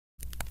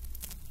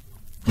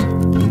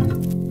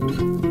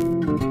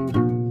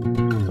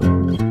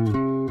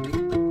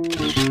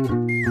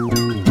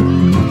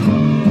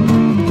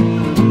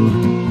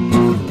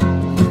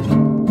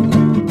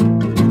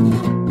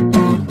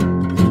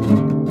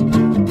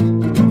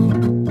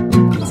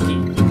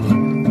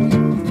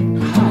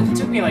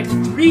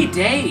like 3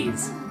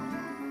 days.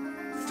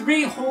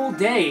 3 whole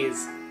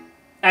days.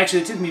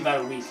 Actually, it took me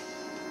about a week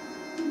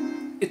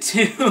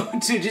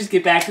to just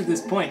get back to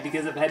this point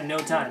because I've had no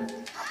time.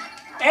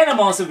 And I'm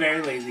also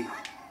very lazy.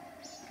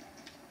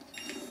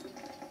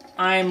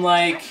 I'm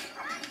like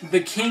the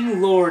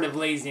king lord of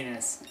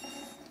laziness.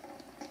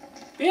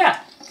 But yeah,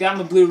 got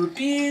my blue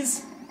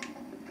rupees.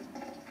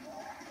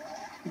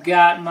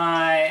 Got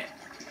my...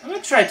 I'm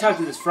gonna try to talk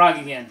to this frog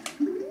again.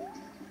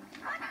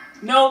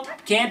 Nope,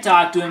 can't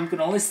talk to him.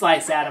 Can only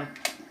slice at him.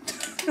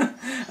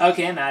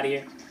 Okay, I'm out of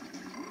here.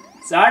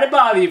 Sorry to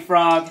bother you,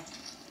 frog.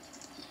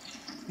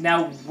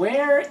 Now,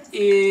 where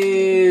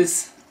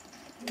is...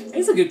 This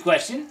is a good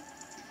question.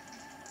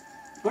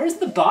 Where's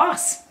the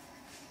boss?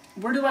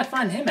 Where do I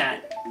find him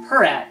at?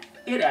 Her at?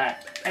 It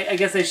at? I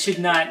guess I should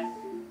not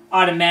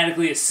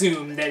automatically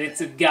assume that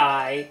it's a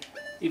guy.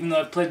 Even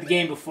though I've played the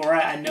game before,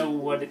 I know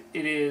what it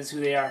is,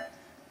 who they are.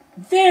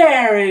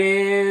 There it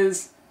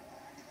is!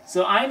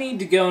 So I need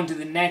to go into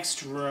the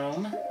next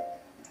room.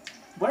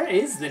 Where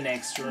is the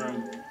next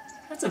room?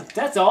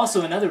 That's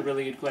also another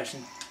really good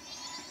question.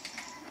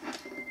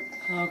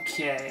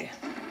 Okay.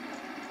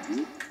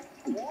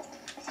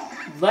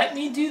 Let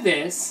me do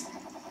this.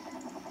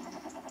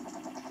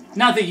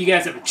 Not that you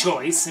guys have a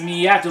choice. I mean,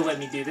 you have to let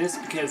me do this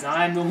because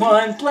I'm the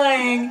one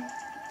playing.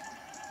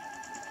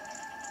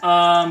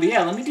 But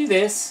yeah, let me do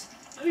this.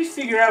 Let me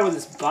figure out where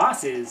this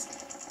boss is.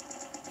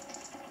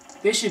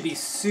 This should be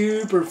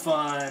super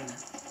fun.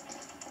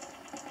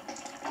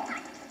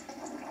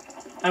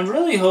 I'm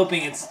really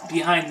hoping it's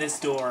behind this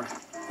door,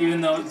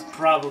 even though it's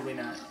probably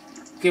not.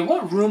 Okay,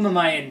 what room am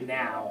I in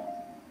now?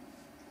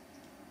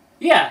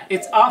 Yeah,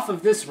 it's off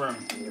of this room.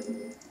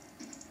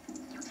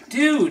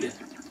 Dude,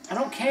 I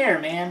don't care,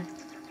 man.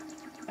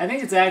 I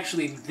think it's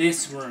actually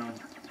this room.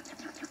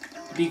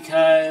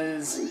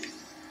 Because...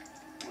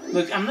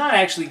 Look, I'm not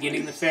actually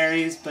getting the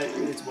fairies, but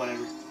it's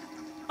whatever.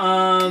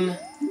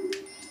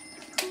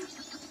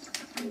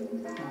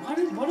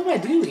 What do I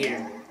do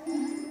here?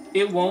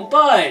 It won't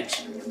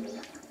budge.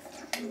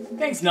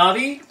 Thanks,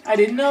 Navi. I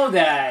didn't know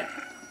that.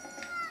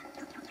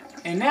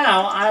 And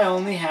now I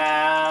only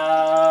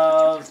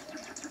have...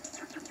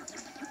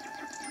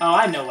 Oh,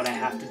 I know what I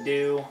have to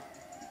do.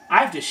 I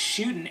have to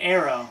shoot an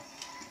arrow.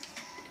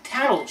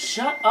 Tattle,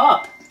 shut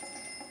up!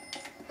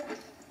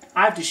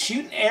 I have to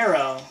shoot an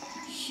arrow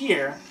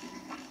here.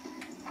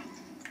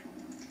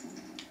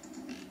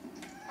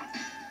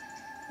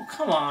 Oh,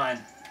 come on.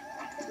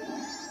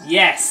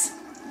 Yes!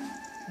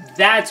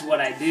 That's what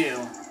I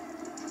do.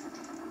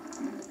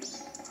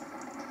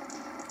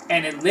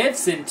 And it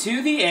lifts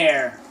into the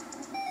air.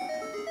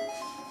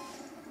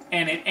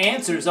 And it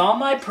answers all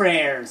my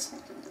prayers.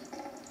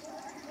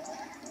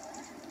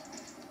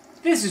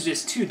 This is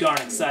just too darn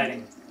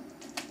exciting.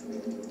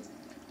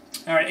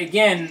 Alright,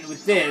 again,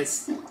 with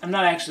this, I'm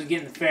not actually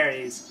getting the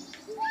fairies.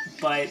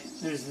 But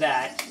there's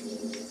that.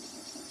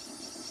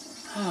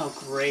 Oh,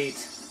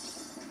 great.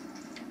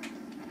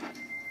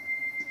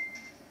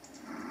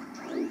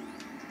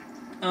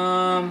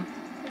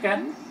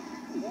 Okay.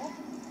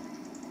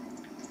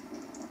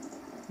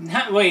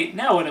 Now, wait,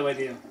 now what do I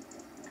do?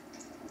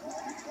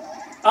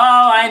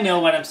 Oh, I know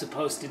what I'm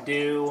supposed to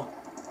do.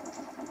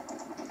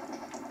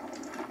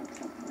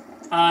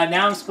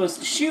 Now I'm supposed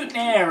to shoot an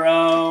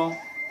arrow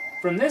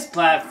from this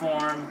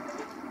platform.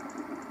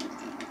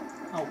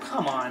 Oh,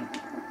 come on.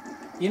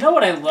 You know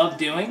what I love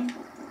doing?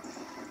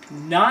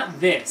 Not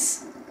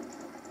this.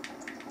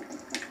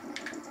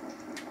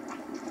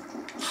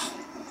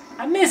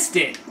 I missed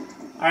it.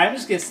 Alright, I'm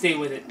just gonna stay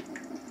with it.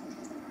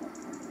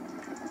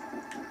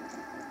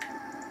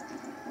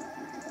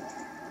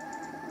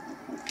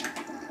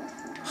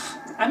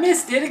 I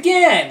missed it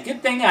again!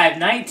 Good thing I have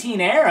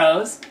 19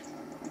 arrows.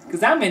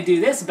 Because I'm going to do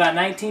this about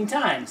 19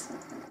 times.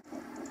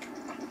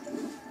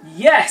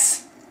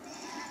 Yes!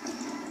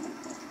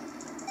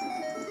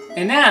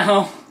 And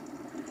now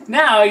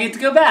I get to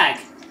go back.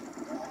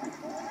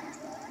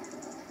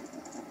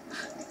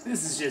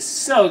 This is just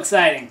so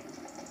exciting.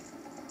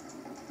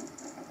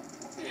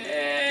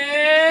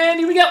 And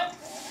here we go!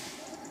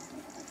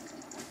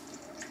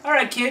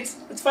 Alright, kids,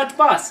 let's fight the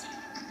boss.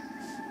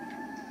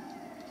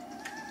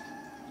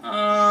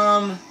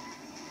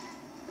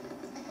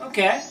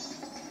 Okay.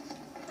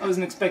 I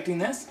wasn't expecting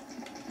this.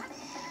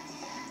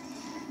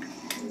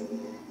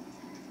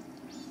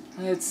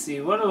 Let's see,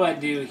 what do I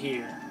do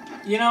here?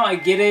 You know, I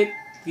get it.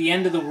 The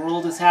end of the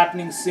world is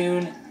happening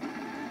soon.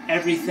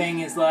 Everything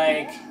is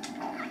like...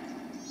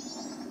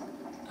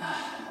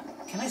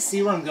 Can I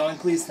see where I'm going,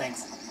 please?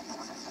 Thanks.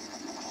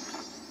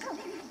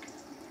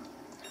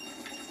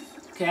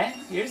 Okay,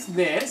 here's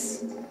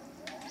this.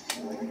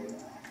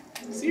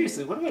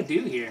 Seriously, what do I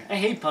do here? I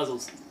hate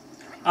puzzles.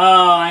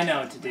 Oh, I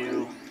know what to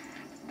do.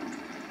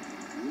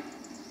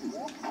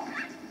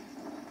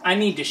 I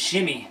need to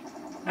shimmy.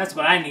 That's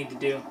what I need to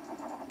do.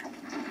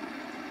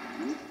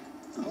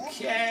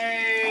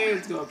 Okay,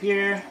 let's go up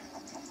here.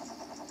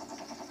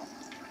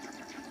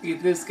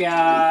 Get this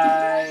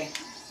guy.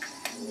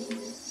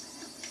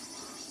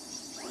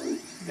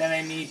 Then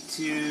I need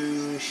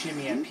to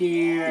shimmy up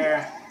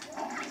here.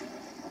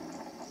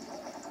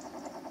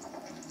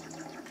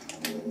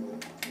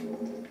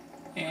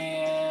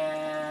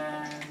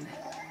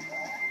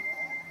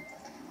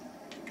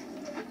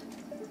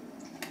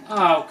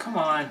 come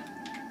on.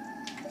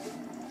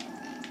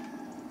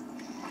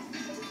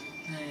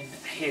 And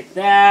hit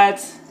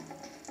that.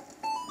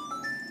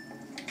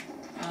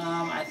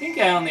 I think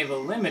I only have a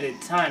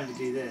limited time to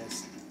do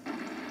this.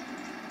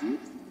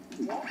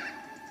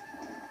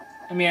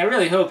 I mean, I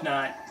really hope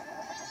not.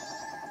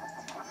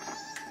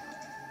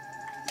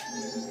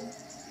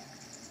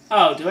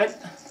 Oh, do I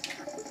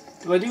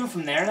do it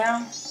from there now?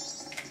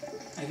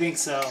 I think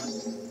so.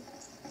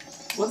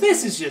 Well,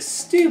 this is just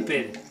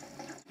stupid.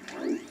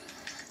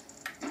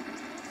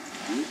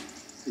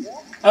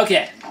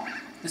 Okay,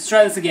 let's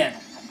try this again.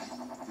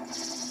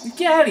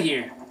 Get out of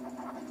here.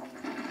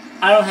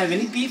 I don't have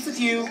any beef with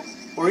you,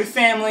 or your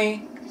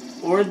family,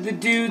 or the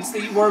dudes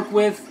that you work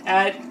with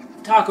at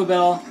Taco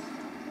Bell.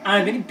 I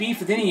don't have any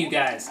beef with any of you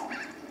guys.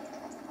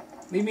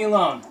 Leave me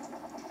alone.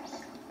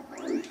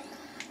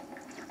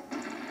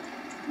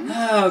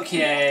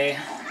 Okay.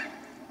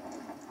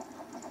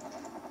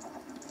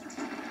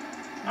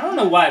 I don't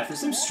know why, for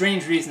some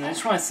strange reason, I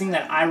just want to sing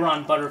that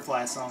Iron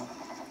Butterfly song.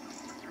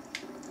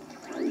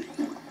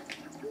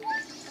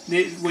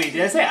 Wait,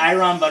 did I say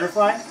Iron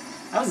Butterfly?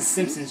 That was a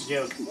Simpsons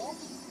joke.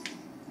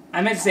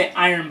 I meant to say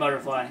Iron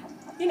Butterfly.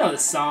 You know the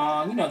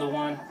song, you know the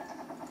one.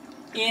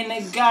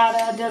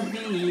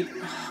 In-a-gotta-da-beat.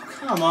 Oh,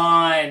 come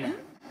on.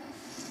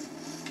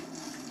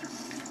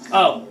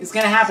 Oh, it's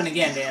gonna happen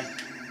again, Dan.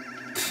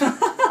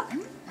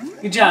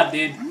 Good job,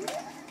 dude.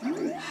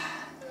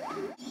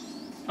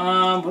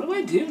 What do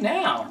I do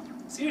now?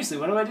 Seriously,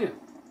 what do I do?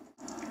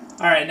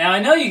 Alright, now I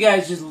know you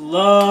guys just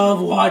love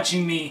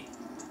watching me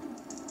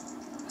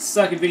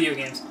suck at video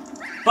games.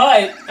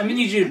 But, I'm gonna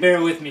need you to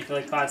bear with me for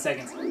like 5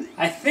 seconds.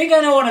 I think I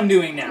know what I'm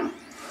doing now.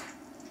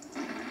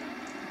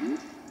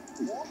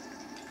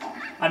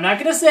 I'm not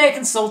gonna say I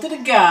consulted a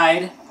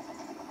guide,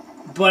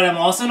 but I'm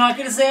also not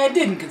gonna say I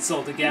didn't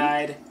consult a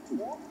guide.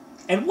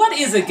 And what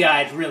is a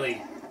guide,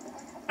 really?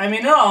 I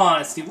mean, in all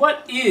honesty,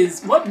 what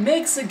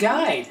makes a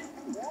guide?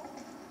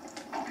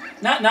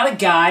 Not a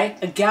guy,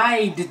 a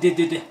guide.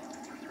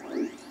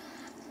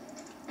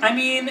 I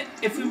mean,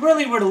 if we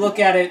really were to look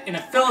at it in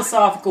a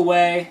philosophical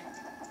way,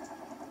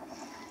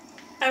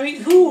 I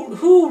mean,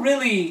 who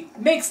really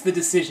makes the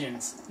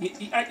decisions?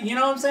 You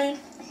know what I'm saying?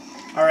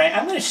 Alright,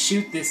 I'm gonna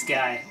shoot this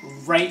guy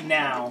right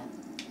now,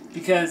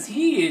 because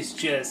he is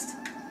just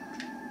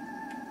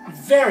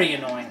very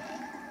annoying.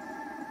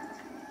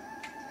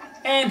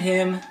 And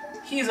him,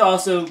 he's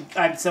also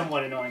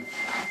somewhat annoying.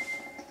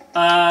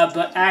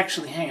 But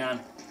actually, hang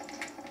on.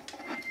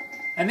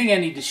 I think I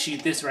need to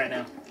shoot this right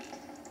now.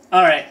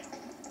 Alright.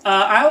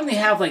 I only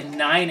have like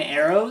 9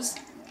 arrows.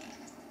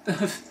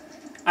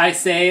 I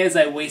say as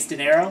I waste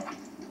an arrow.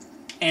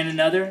 And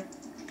another.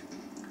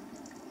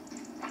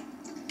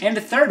 And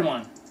a third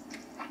one.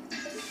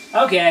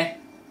 Okay.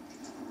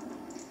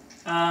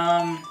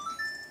 I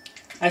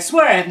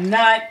swear I have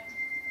not...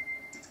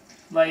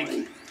 Like...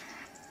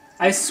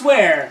 I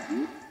swear,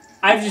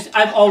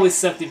 I've always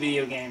sucked at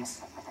video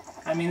games.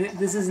 I mean,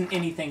 this isn't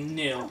anything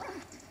new.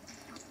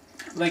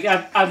 Like,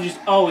 I've just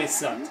always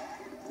sucked.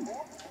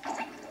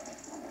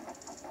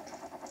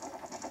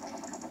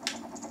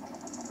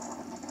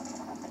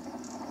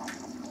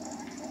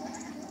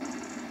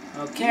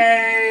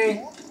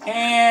 Okay,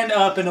 and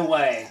up and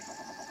away.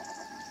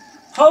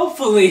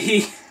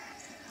 Hopefully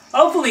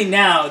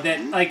now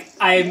that, like,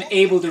 I am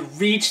able to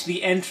reach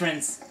the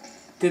entrance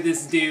to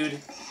this dude.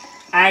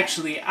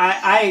 Actually,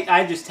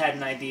 I just had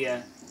an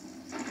idea.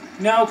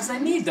 No, because I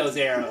need those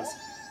arrows.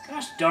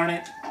 Gosh darn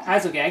it.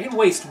 That's okay, I can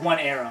waste 1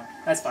 arrow.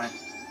 That's fine.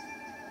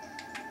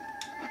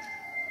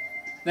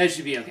 That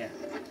should be okay.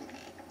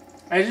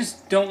 I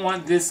just don't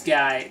want this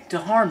guy to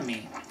harm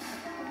me.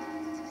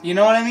 You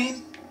know what I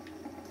mean?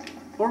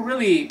 Or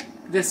really,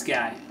 this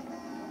guy.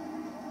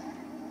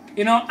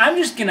 You know, I'm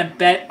just gonna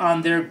bet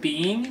on there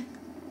being...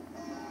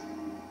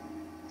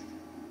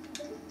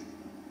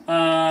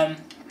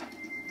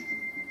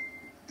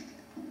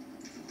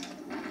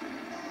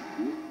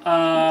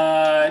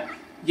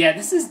 Yeah,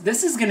 this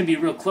is gonna be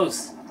real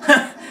close.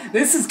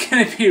 This is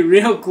gonna be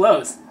real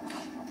close.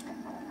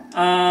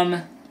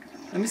 Let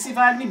me see if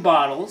I have any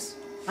bottles.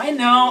 I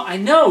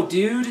know,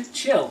 dude.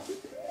 Chill.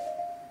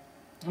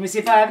 Let me see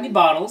if I have any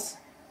bottles.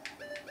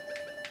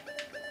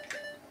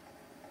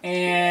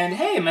 And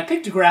hey, my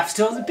pictograph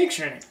still has a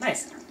picture in it.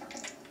 Nice.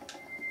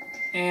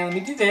 And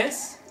let me do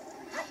this.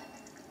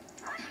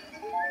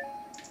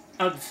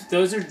 Oh,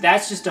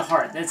 that's just a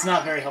heart. That's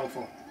not very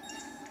helpful.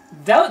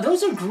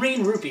 Those are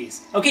green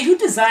rupees. Okay, who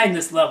designed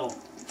this level?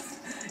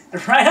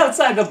 Right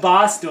outside the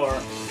boss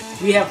door,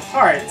 we have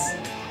hearts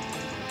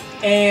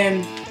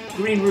and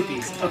green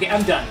rupees. Okay,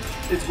 I'm done.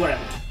 It's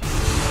whatever.